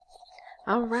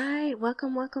All right,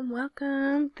 welcome.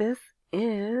 This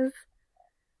is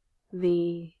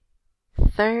the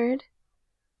third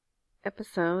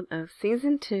episode of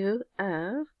season 2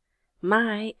 of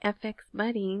My FX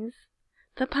Buddies,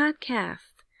 the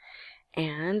podcast.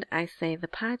 And I say the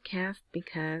podcast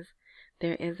because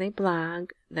there is a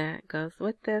blog that goes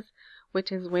with this,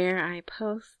 which is where I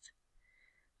post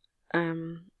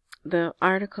the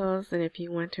articles, and if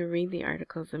you want to read the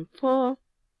articles in full,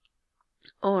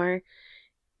 or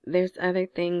there's other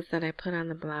things that I put on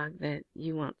the blog that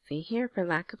you won't see here for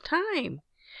lack of time,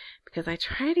 because I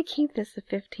try to keep this to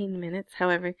 15 minutes.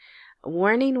 However,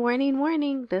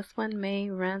 warning, this one may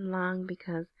run long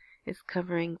because it's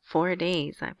covering 4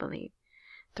 days, I believe.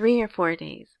 3 or 4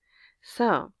 days.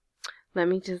 So, let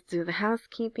me just do the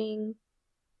housekeeping.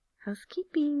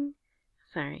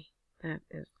 Sorry, that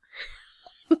is...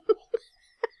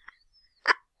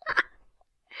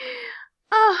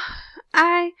 Oh,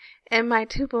 I and my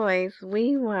 2 boys,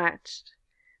 we watched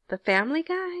The Family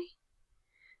Guy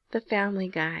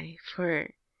for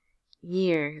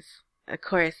years. Of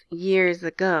course, years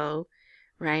ago,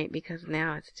 right? Because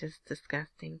now it's just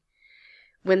disgusting.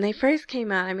 When they first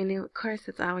came out, of course,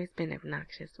 it's always been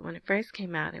obnoxious. When it first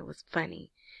came out, it was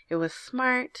funny. It was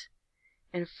smart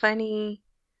and funny.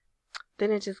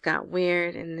 Then it just got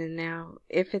weird, and then now,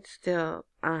 if it's still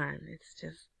on,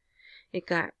 it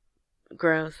got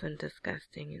gross and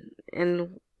disgusting,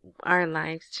 and our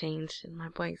lives changed, and my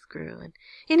boys grew, and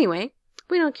anyway,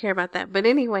 we don't care about that. But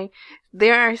anyway,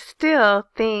 there are still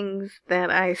things that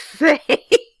I say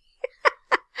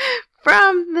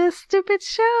from this stupid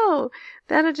show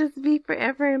that'll just be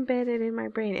forever embedded in my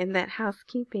brain, and that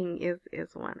housekeeping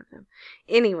is one of them.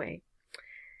 Anyway,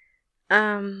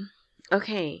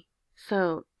 okay,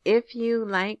 so if you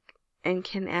like and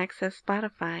can access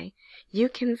Spotify, you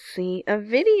can see a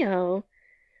video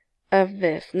of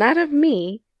this. Not of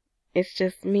me. It's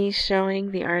just me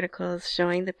showing the articles,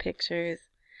 showing the pictures.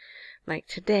 Like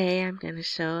today, I'm going to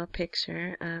show a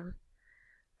picture of,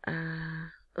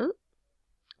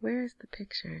 where is the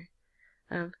picture?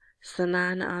 Of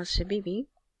Sanan Al-Shabibi.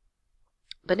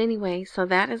 But anyway, so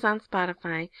that is on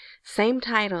Spotify. Same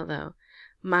title though.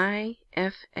 My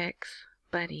FX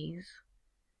Buddies.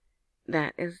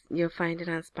 You'll find it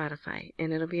on Spotify,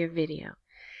 and it'll be a video.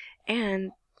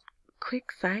 And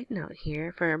quick side note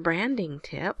here for a branding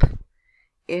tip.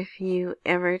 If you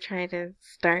ever try to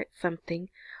start something,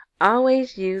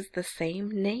 always use the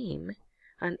same name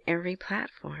on every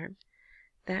platform.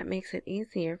 That makes it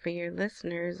easier for your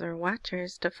listeners or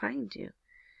watchers to find you.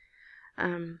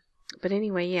 But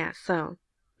anyway, yeah, so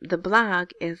the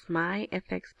blog is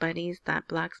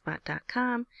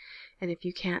myfxbuddies.blogspot.com. And if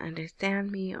you can't understand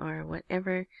me or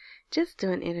whatever, just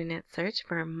do an internet search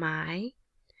for my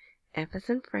F as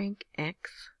in Frank,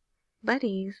 X,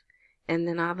 Buddies, and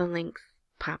then all the links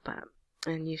pop up,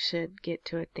 and you should get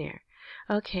to it there.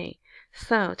 Okay,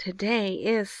 so today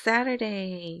is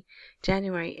Saturday,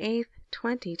 January 8th,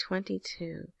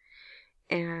 2022,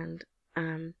 and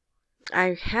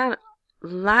I had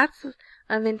lots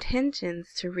of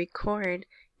intentions to record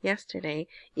yesterday.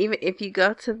 Even if you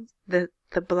go to the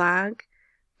blog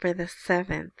for the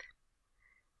 7th,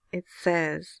 it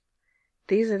says,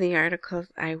 these are the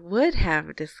articles I would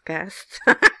have discussed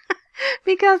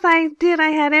because I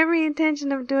had every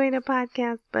intention of doing a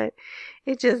podcast, but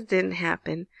it just didn't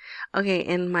happen. Okay,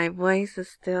 and my voice is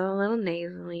still a little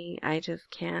nasally. I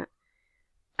can't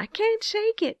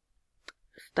shake it.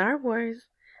 Star Wars.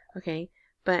 Okay,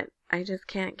 but I just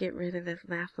can't get rid of this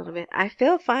last little bit. I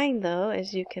feel fine though,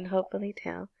 as you can hopefully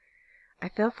tell. I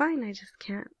feel fine. I just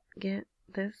can't get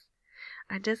this.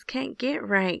 I just can't get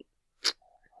right.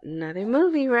 Another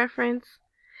movie reference.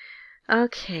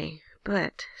 Okay,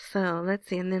 but so let's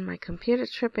see. And then my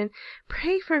computer's tripping.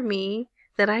 Pray for me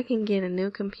that I can get a new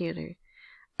computer.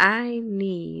 I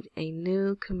need a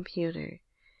new computer.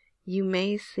 You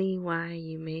may see why,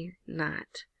 you may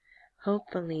not.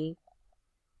 Hopefully,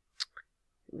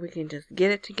 we can just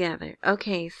get it together.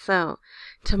 Okay, so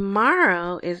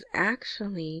tomorrow is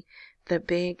actually the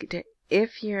big day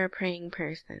if you're a praying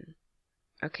person.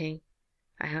 Okay?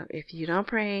 I hope if you don't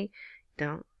pray,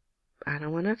 I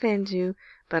don't want to offend you,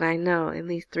 but I know at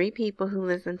least 3 people who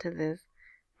listen to this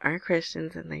are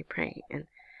Christians and they pray, and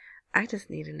I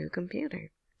just need a new computer.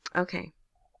 Okay.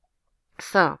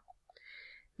 So,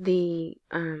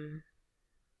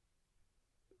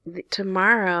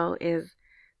 tomorrow is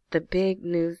the big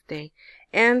news day,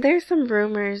 and there's some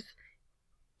rumors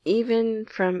even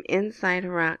from inside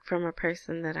Iraq from a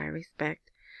person that I respect.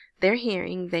 They're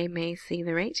hearing they may see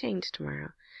the rate change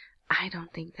tomorrow. I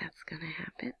don't think that's going to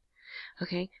happen.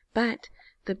 Okay, but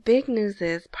the big news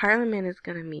is Parliament is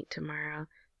going to meet tomorrow.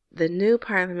 The new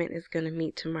Parliament is going to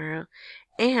meet tomorrow.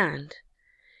 And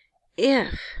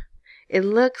if it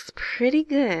looks pretty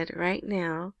good right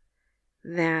now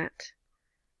that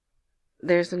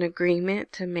there's an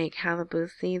agreement to make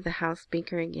Halabousi the House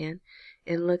Speaker again,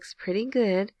 it looks pretty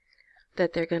good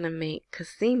that they're going to make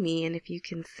Kasimi. And if you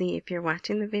can see, if you're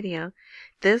watching the video,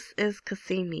 this is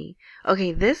Kasimi.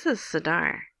 Okay, this is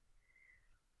Sadar.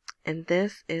 And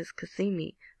this is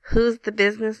Kasimi. Who's the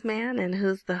businessman and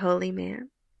who's the holy man?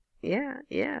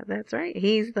 Yeah, that's right.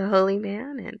 He's the holy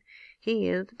man and he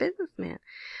is the businessman.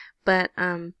 But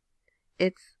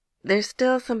there's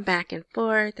still some back and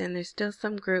forth, and there's still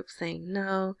some groups saying,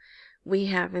 no, we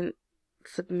haven't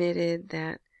submitted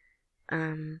that,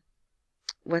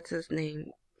 what's his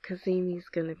name? Kasimi's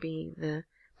going to be the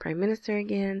prime minister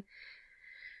again.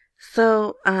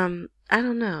 So, I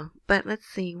don't know. But let's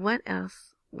see, what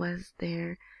else was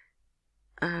there?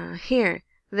 Here,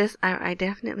 this, I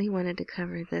definitely wanted to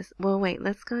cover this. Well, wait,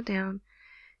 let's go down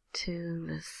to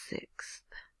the 6th.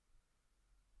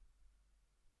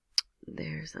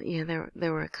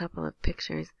 There were a couple of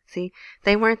pictures. See,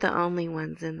 they weren't the only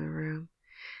ones in the room.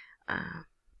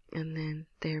 And then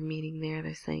they're meeting there.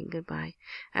 They're saying goodbye.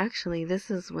 Actually,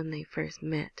 this is when they first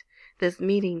met. This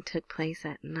meeting took place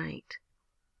at night.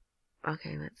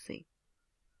 Okay, let's see.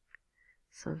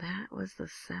 So that was the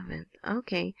 7th.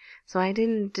 Okay, so I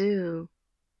didn't do...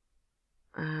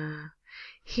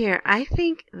 Here, I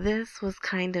think this was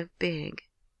kind of big.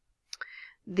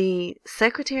 The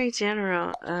Secretary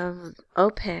General of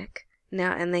OPEC,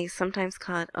 now, and they sometimes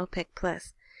call it OPEC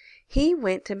Plus, he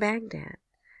went to Baghdad.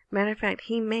 Matter of fact,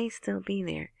 he may still be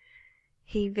there.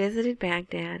 He visited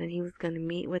Baghdad and he was going to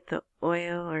meet with the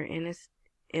oil or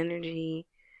energy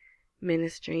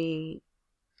ministry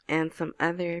and some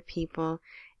other people,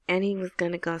 and he was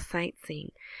going to go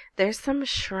sightseeing. There's some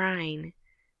shrine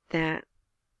that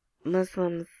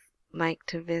Muslims like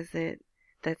to visit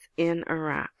that's in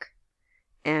Iraq.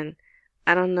 And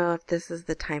I don't know if this is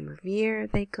the time of year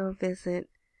they go visit,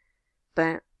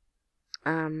 but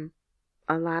a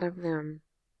lot of them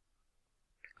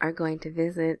are going to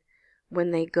visit when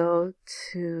they go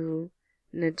to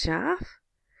Najaf.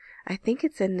 I think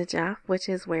it's in Najaf, which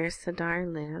is where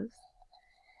Sadar lives.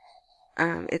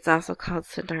 It's also called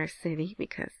Sadar City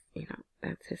because,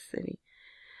 that's his city.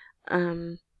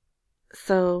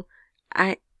 So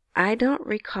I don't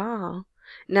recall.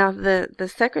 Now, the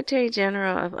Secretary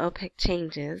General of OPEC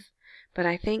changes, but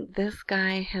I think this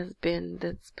guy has been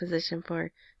this position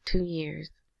for 2 years.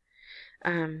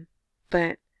 And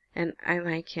I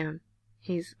like him.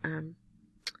 He's,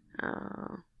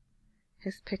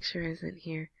 his picture isn't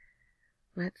here.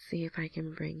 Let's see if I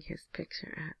can bring his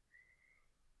picture up.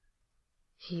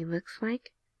 He looks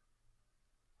like,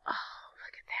 oh,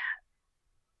 look at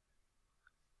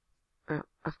that. Oh,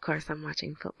 of course I'm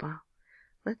watching football.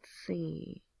 Let's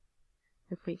see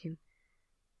if we can...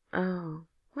 Oh,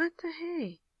 what the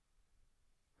hey?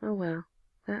 Oh well,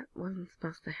 that wasn't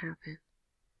supposed to happen.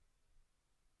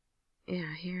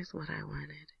 Yeah, here's what I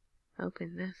wanted.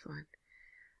 Open this one.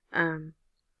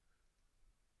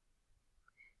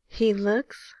 He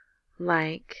looks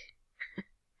like...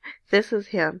 This is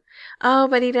him. Oh,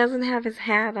 but he doesn't have his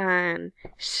hat on.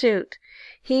 Shoot.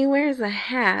 He wears a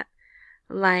hat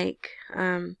like...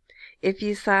 if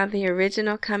you saw the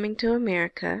original Coming to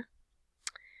America,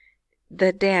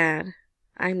 the dad,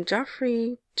 I'm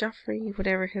Joffrey,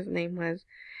 whatever his name was,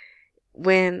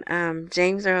 when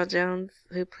James Earl Jones,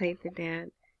 who played the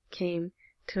dad, came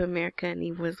to America and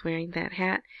he was wearing that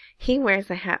hat, he wears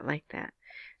a hat like that.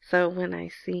 So when I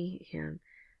see him,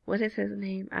 what is his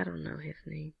name? I don't know his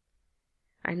name.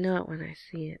 I know it when I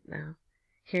see it, though.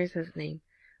 Here's his name.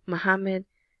 Mohammed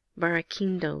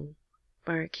Barakindo.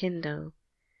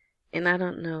 And I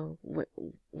don't know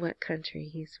what country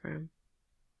he's from.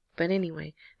 But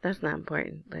anyway, that's not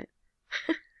important, but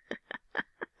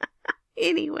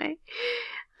anyway.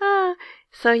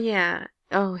 So yeah.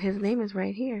 Oh, his name is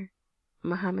right here.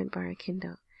 Mohammed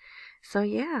Barakindo. So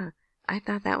yeah, I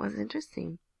thought that was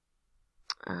interesting.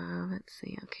 Let's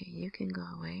see. Okay, you can go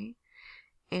away.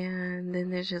 And then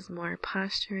there's just more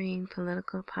posturing,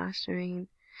 political posturing.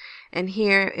 And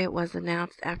here it was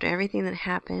announced after everything that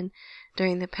happened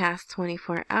during the past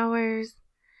 24 hours.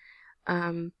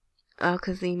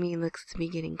 Al-Kazimi looks to be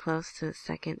getting close to his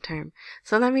second term.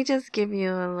 So let me just give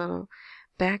you a little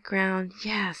background.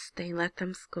 Yes, they let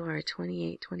them score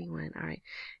 28-21. All right.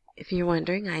 If you're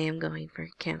wondering, I am going for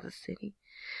Kansas City.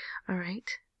 All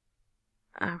right.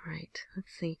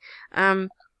 Let's see.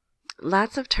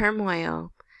 Lots of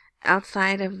turmoil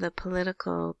outside of the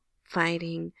political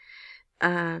fighting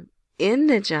in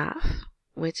Najaf,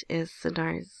 which is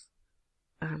Sadar's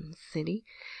city,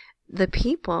 the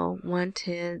people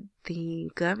wanted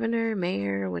the governor,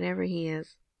 mayor, whatever he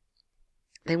is,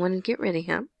 they wanted to get rid of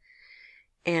him.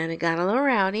 And it got a little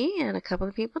rowdy, and a couple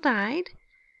of people died.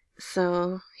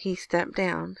 So he stepped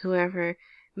down. Whoever,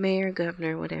 mayor,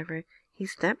 governor, whatever, he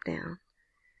stepped down.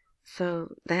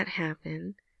 So that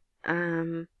happened.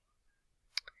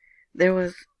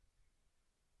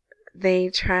 They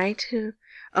tried to,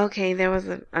 there was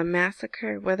a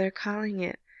massacre. Well, they're calling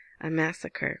it a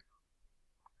massacre.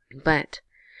 But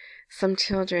some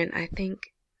children, I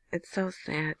think, it's so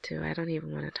sad too. I don't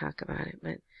even want to talk about it,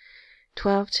 but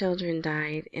 12 children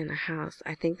died in a house.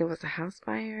 I think there was a house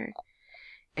fire,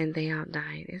 and they all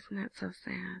died. Isn't that so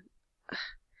sad? Ugh.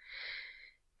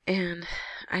 And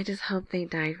I just hope they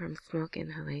died from smoke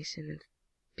inhalation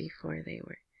before they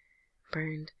were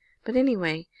burned. But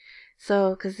anyway,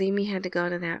 so Kazemi had to go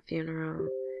to that funeral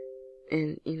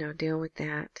and, deal with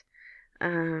that.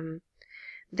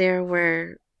 There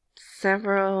were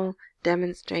several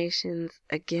demonstrations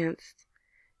against.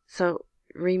 So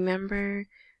remember,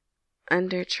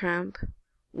 under Trump,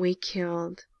 we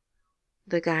killed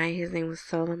the guy, his name was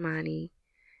Soleimani,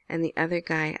 and the other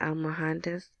guy,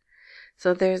 Al-Mohandes.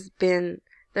 So they're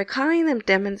calling them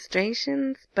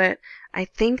demonstrations, but I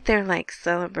think they're like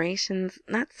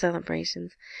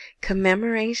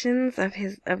commemorations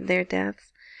of their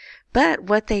deaths. But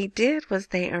what they did was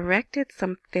they erected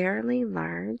some fairly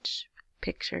large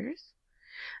pictures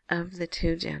of the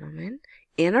two gentlemen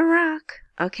in Iraq,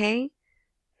 okay?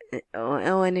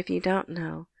 Oh, and if you don't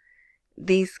know,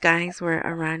 these guys were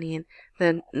Iranian,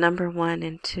 the number 1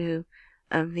 and 2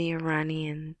 of the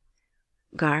Iranian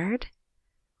Guard,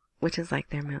 which is like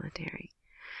their military.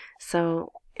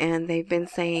 So, and they've been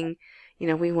saying,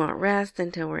 we won't rest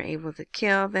until we're able to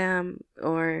kill them,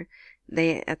 or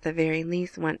they, at the very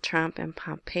least, want Trump and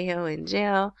Pompeo in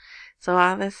jail. So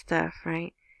all this stuff,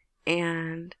 right?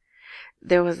 And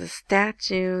there was a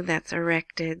statue that's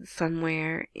erected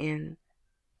somewhere in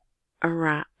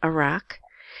Iraq,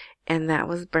 and that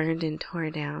was burned and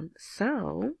torn down.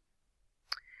 So,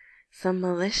 some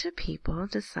militia people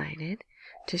decided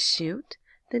to shoot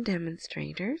the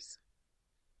demonstrators.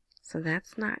 So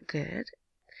that's not good.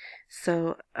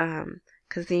 So,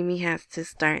 Kazemi has to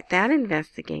start that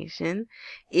investigation,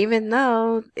 even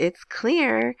though it's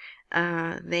clear,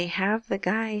 they have the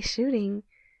guy shooting.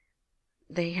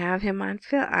 They have him on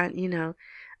film,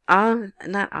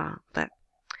 not all, but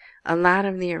a lot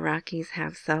of the Iraqis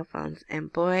have cell phones,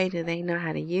 and boy, do they know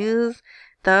how to use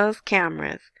those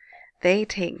cameras. They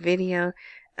take video,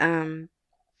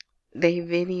 they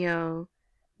video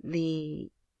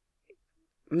the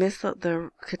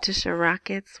Katyusha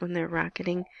rockets when they're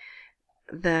rocketing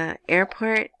the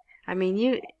airport. I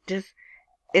mean,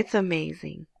 it's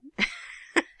amazing.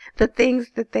 The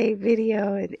things that they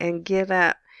video and get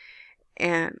up.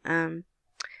 And,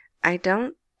 I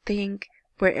don't think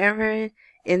wherever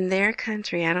in their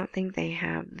country, I don't think they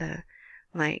have the,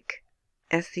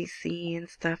 SEC and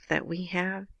stuff that we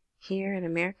have here in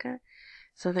America.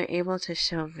 So they're able to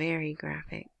show very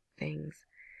graphic things.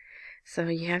 So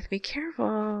you have to be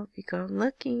careful if you go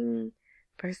looking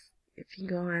for, if you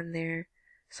go on their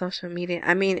social media.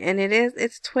 I mean, and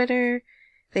it's Twitter.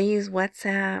 They use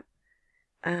WhatsApp.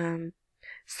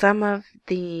 Some of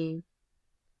the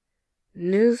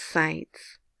news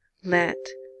sites let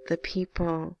the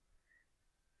people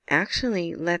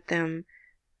actually let them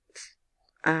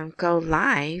go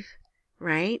live,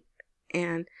 right?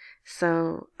 And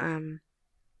so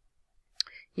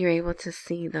you're able to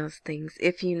see those things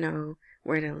if you know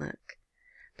where to look.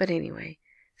 But anyway,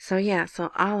 so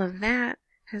all of that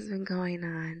has been going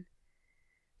on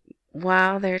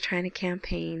while they're trying to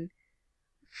campaign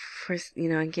for,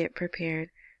 and get prepared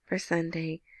for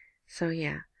Sunday. So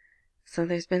so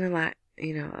there's been a lot,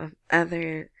 of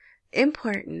other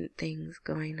important things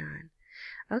going on.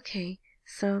 Okay,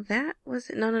 so that was,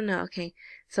 okay.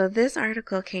 So this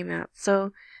article came out.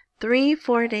 So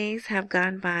 3-4 days have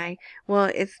gone by.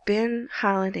 Well, it's been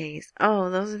holidays. Oh,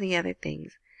 those are the other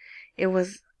things. It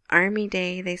was Army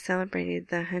Day. They celebrated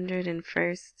the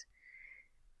 101st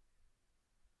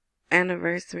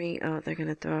anniversary. Oh, they're going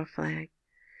to throw a flag.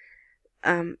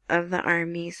 Of the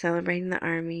Army, celebrating the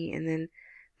Army. And then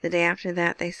the day after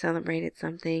that, they celebrated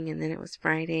something. And then it was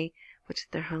Friday, which is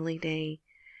their holy day.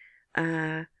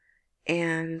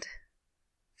 And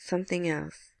something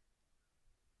else.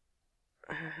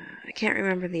 I can't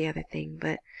remember the other thing,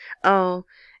 but,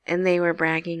 and they were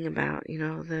bragging about,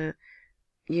 the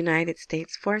United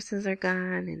States forces are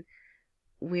gone, and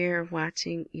we're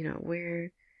watching,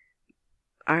 we're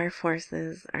our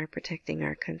forces are protecting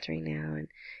our country now, and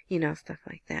stuff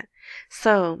like that.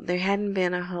 So there hadn't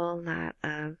been a whole lot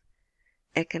of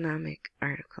economic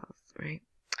articles, right?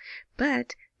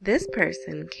 But this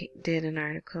person did an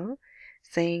article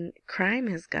saying crime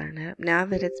has gone up now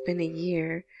that it's been a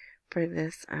year for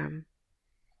this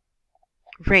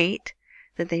rate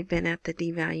that they've been at the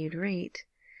devalued rate.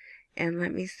 And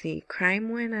let me see, crime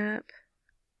went up,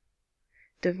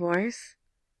 divorce,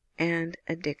 and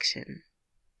addiction.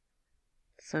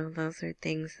 So those are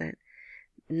things that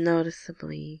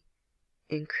noticeably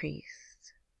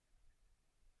increased.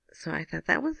 So I thought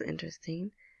that was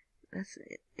interesting. That's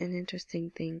an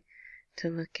interesting thing to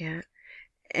look at.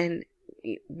 And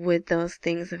would those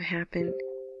things have happened?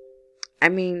 I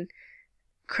mean,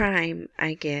 crime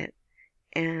I get,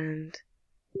 and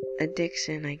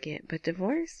addiction I get, but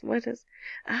divorce, what is?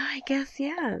 I guess,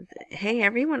 yeah. Hey,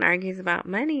 everyone argues about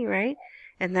money, right?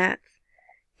 And that's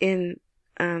in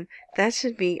that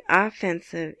should be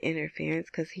offensive interference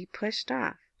because he pushed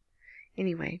off.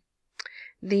 Anyway,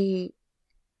 here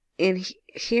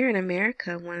in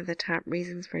America, one of the top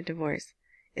reasons for divorce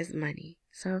is money.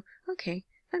 So, okay,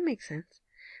 that makes sense.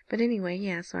 But anyway,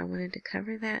 yeah, so I wanted to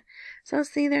cover that. So,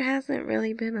 see, there hasn't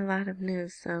really been a lot of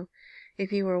news. So,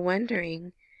 if you were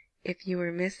wondering if you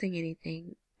were missing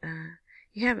anything,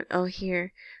 you haven't. Oh,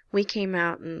 here, we came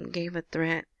out and gave a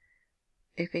threat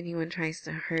if anyone tries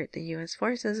to hurt the U.S.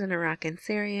 forces in Iraq and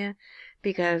Syria,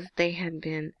 because they had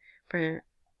been, for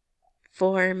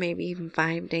 4, maybe even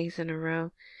 5 days in a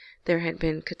row, there had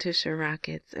been Katyusha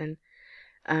rockets and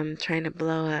trying to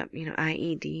blow up,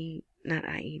 IEDs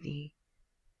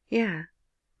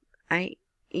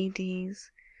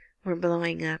were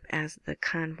blowing up as the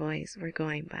convoys were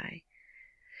going by.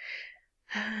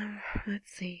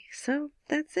 Let's see. So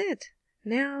that's it.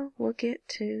 Now we'll get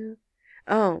to...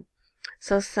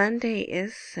 So Sunday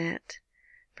is set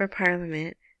for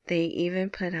Parliament. They even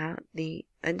put out the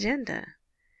agenda.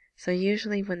 So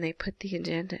usually when they put the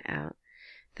agenda out,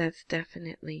 that's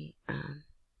definitely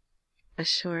a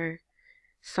sure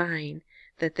sign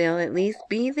that they'll at least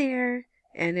be there,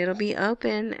 and it'll be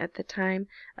open at the time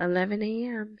 11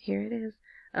 a.m. Here it is,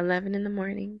 11 in the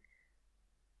morning,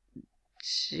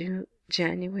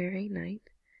 January 9th,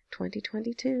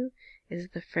 2022 is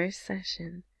the first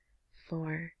session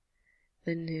for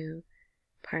the new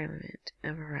Parliament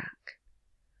of Iraq.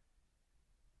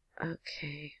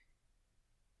 Okay.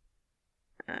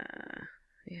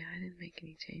 Yeah, I didn't make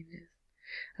any changes.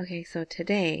 Okay, so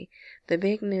today, the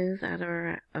big news out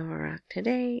of Iraq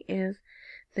today is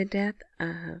the death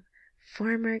of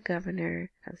former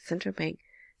governor of Central Bank,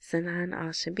 Sinan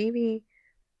al-Shabibi,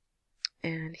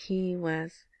 and he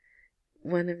was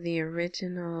one of the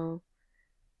original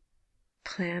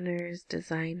planners,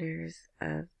 designers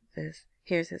of this.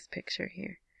 Here's his picture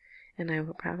here, and I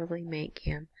will probably make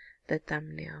him the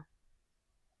thumbnail.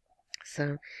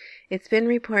 So it's been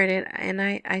reported, and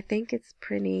I think it's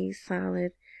pretty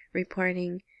solid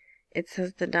reporting. It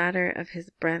says the daughter of his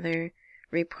brother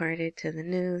reported to the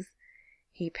news.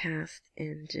 He passed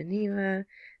in Geneva.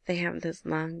 They have this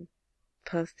long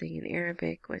posting in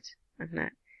Arabic, which I'm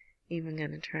not even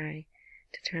going to try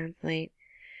to translate.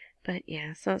 But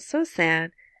yeah, so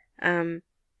sad.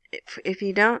 If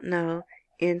you don't know,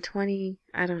 in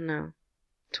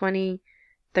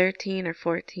 2013 or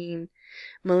 14,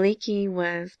 Maliki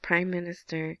was prime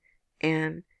minister,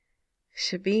 and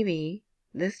Shabibi,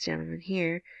 this gentleman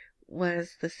here,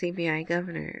 was the CBI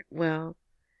governor. Well,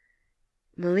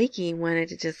 Maliki wanted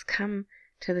to just come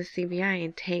to the CBI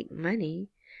and take money,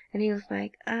 and he was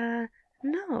like,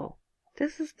 no,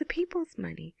 this is the people's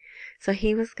money. So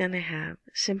he was going to have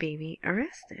Shabibi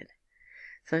arrested.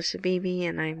 So Shabibi,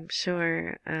 and I'm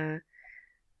sure a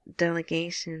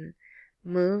delegation,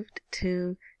 moved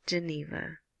to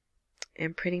Geneva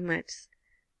and pretty much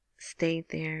stayed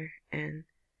there and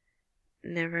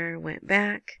never went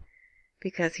back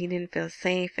because he didn't feel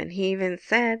safe. And he even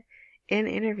said in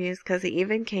interviews, because he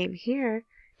even came here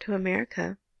to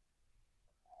America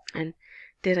and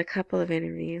did a couple of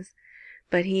interviews,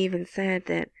 but he even said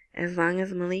that as long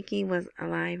as Maliki was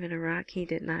alive in Iraq, he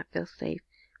did not feel safe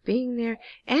being there.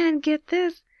 And get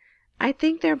this, I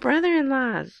think they're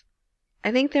brother-in-laws.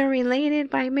 I think they're related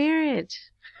by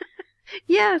marriage.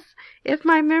 Yes, if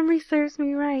my memory serves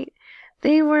me right,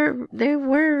 they were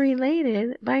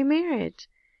related by marriage,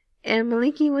 and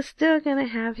Maliki was still going to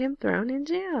have him thrown in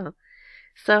jail.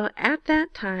 So at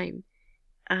that time,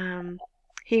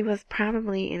 he was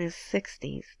probably in his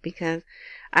 60s, because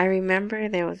I remember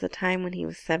there was a time when he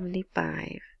was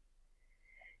 75.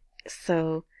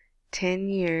 So 10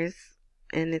 years,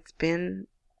 and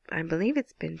I believe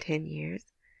it's been 10 years.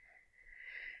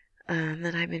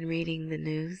 that I've been reading the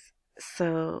news.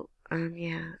 So,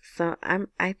 yeah. So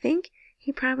I think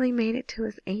he probably made it to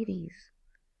his 80s.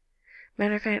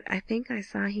 Matter of fact, I think I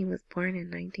saw he was born in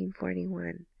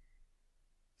 1941.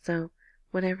 So,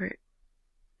 whatever,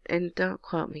 and don't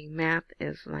quote me, math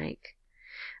is like,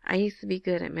 I used to be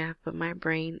good at math, but my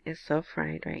brain is so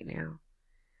fried right now.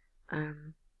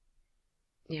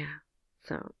 Yeah,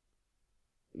 so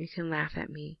you can laugh at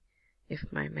me if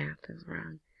my math is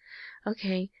wrong.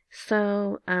 Okay,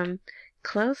 so,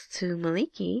 close to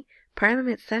Maliki,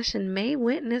 Parliament session may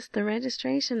witness the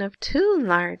registration of 2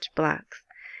 large blocks.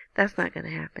 That's not going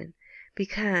to happen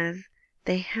because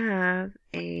they have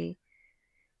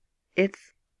it's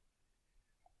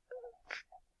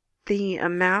the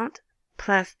amount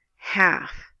plus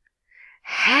half.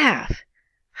 Half!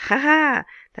 Haha!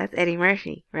 That's Eddie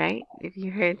Murphy, right? If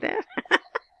you heard that.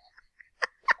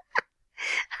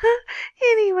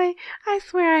 Anyway, I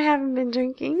swear I haven't been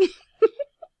drinking.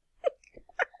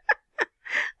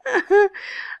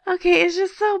 Okay, it's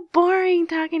just so boring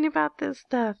talking about this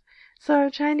stuff. So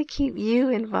I'm trying to keep you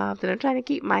involved and I'm trying to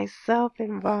keep myself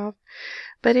involved.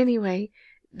 But anyway,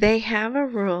 they have a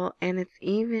rule and it's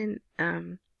even,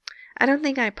 I don't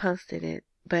think I posted it,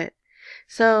 but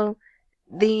so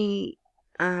the,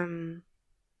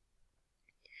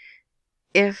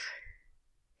 if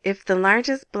the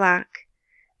largest block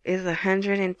is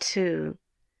 102,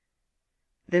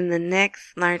 then the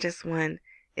next largest one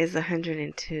is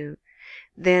 102.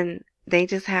 Then they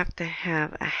just have to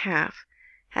have a half.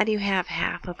 How do you have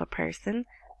half of a person?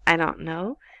 I don't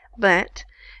know. But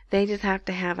they just have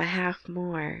to have a half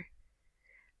more.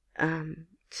 That's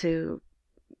the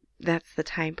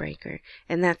tiebreaker.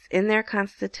 And that's in their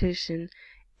constitution.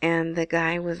 And the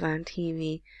guy was on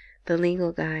TV, the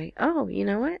legal guy. Oh, you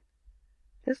know what?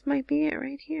 This might be it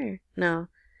right here. No,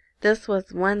 this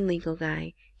was one legal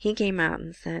guy. He came out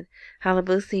and said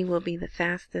Halabusi will be the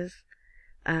fastest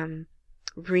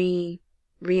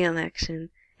re-election,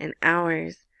 and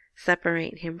ours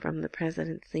separate him from the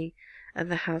presidency of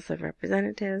the House of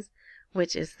Representatives,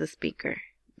 which is the Speaker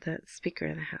of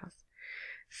the House.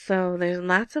 So there's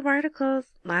lots of articles,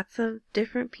 lots of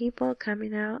different people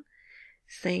coming out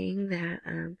saying that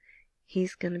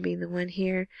he's going to be the one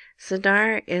here.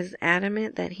 Sadar is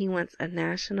adamant that he wants a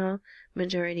national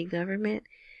majority government.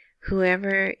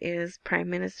 Whoever is prime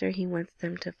minister, he wants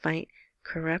them to fight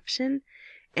corruption,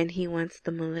 and he wants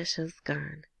the militias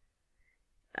gone.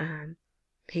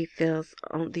 He feels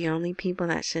the only people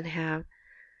that should have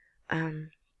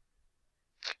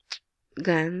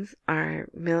guns are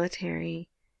military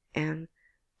and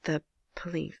the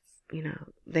police. You know,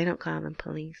 they don't call them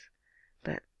police,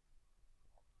 but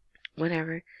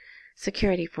whatever,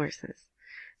 security forces.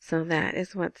 So that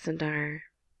is what Sadar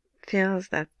feels,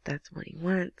 that's what he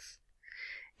wants.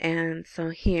 And so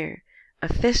here,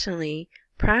 officially,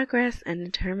 Progress and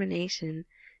Determination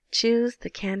choose the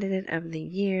candidate of the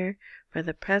year for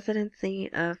the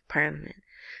presidency of Parliament.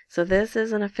 So this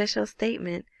is an official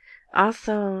statement.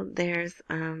 Also, there's,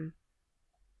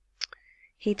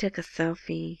 he took a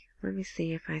selfie. Let me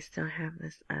see if I still have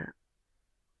this up.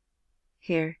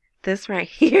 Here, this right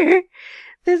here.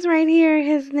 This right here,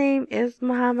 his name is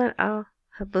Muhammad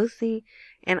al-Habusi,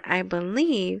 and I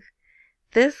believe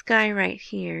this guy right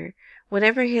here,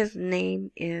 whatever his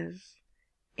name is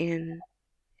in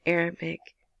Arabic,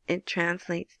 it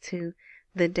translates to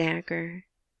the dagger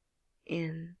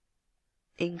in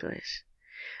English.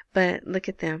 But look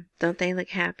at them. Don't they look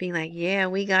happy? Like, yeah,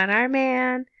 we got our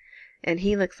man. And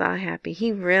he looks all happy.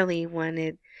 He really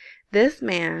wanted this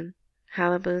man,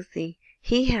 Halabusi.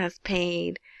 He has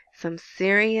paid some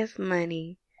serious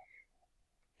money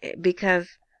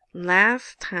because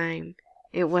last time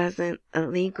it wasn't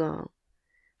illegal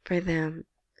for them.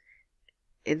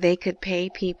 They could pay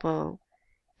people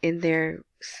in their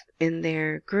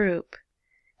group,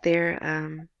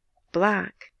 their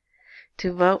block,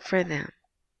 to vote for them,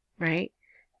 right?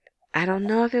 I don't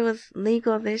know if it was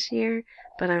legal this year,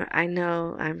 but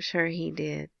I'm sure he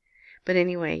did. But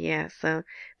anyway, yeah, so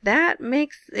that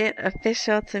makes it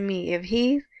official to me. If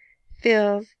he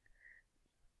feels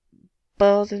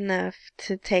bold enough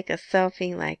to take a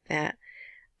selfie like that,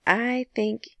 I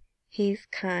think he's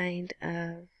kind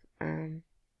of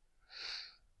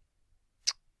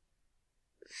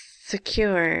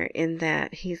secure in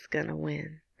that he's gonna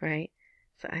win, right?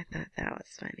 So I thought that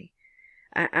was funny.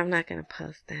 I'm not gonna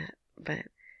post that, but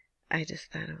I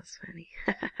just thought it was funny.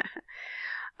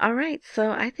 All right,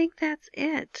 so I think that's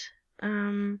it.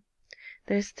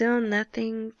 There's still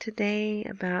nothing today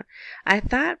about. I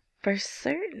thought for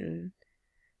certain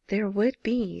there would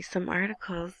be some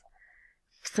articles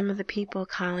some of the people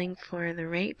calling for the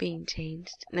rate being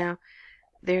changed. Now,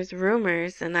 there's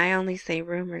rumors, and I only say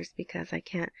rumors because I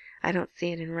don't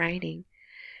see it in writing.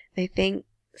 They think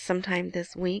sometime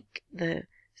this week the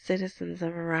citizens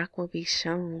of Iraq will be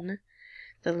shown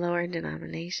the lower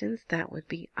denominations. That would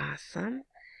be awesome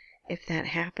if that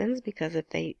happens, because if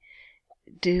they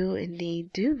do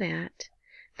indeed do that,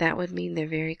 that would mean they're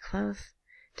very close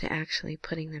to actually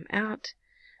putting them out,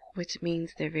 which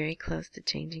means they're very close to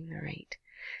changing the rate.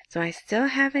 So I still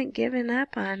haven't given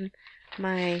up on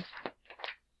my,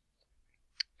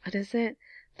 what is it?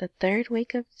 The third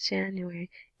week of January,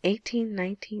 18th,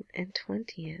 19th, and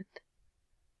 20th.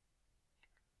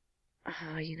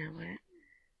 Oh, you know what?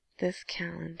 This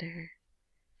calendar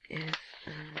is,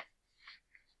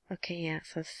 okay, yeah,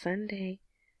 so Sunday,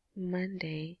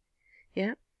 Monday,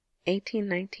 yep, 18th,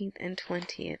 19th, and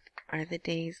 20th are the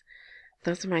days.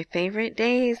 Those are my favorite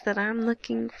days that I'm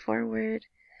looking forward.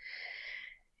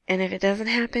 And if it doesn't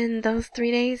happen those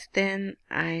 3 days, then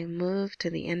I move to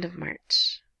the end of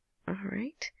March. All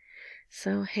right.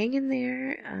 So hang in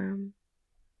there.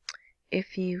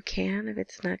 If you can, if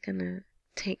it's not going to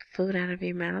take food out of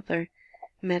your mouth or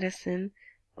medicine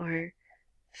or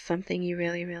something you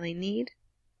really, really need,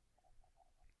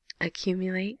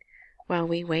 accumulate while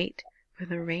we wait for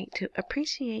the rate to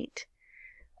appreciate.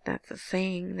 That's a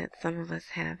saying that some of us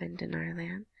have in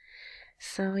Dinarland.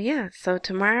 So yeah, so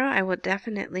tomorrow I will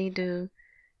definitely,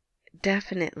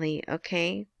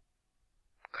 okay?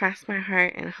 Cross my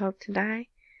heart and hope to die.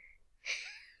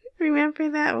 Remember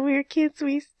that when we were kids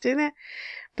we used to do that?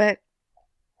 But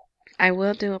I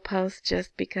will do a post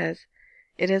just because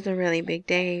it is a really big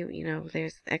day. You know,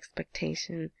 there's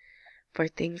expectation for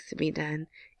things to be done.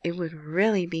 It would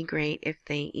really be great if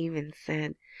they even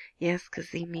said, yes,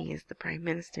 Kazemi is the Prime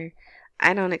Minister.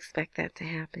 I don't expect that to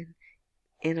happen.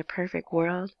 In a perfect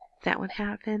world, that would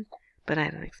happen, but I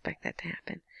don't expect that to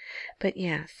happen. But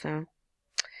yeah, so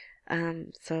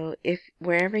if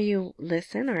wherever you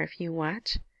listen or if you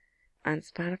watch on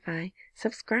Spotify,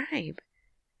 subscribe.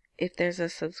 If there's a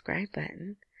subscribe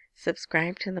button,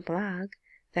 subscribe to the blog.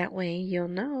 That way you'll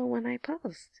know when I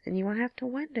post, and you won't have to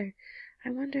wonder. I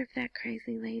wonder if that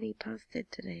crazy lady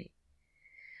posted today.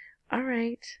 All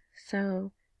right,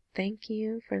 so thank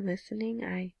you for listening.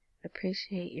 I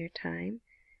appreciate your time.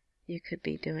 You could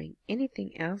be doing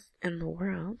anything else in the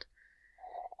world,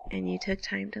 and you took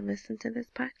time to listen to this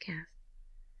podcast.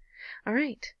 All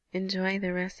right, enjoy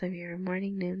the rest of your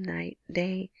morning, noon, night,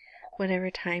 day,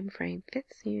 whatever time frame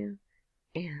fits you,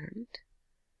 and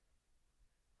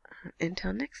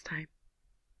until next time.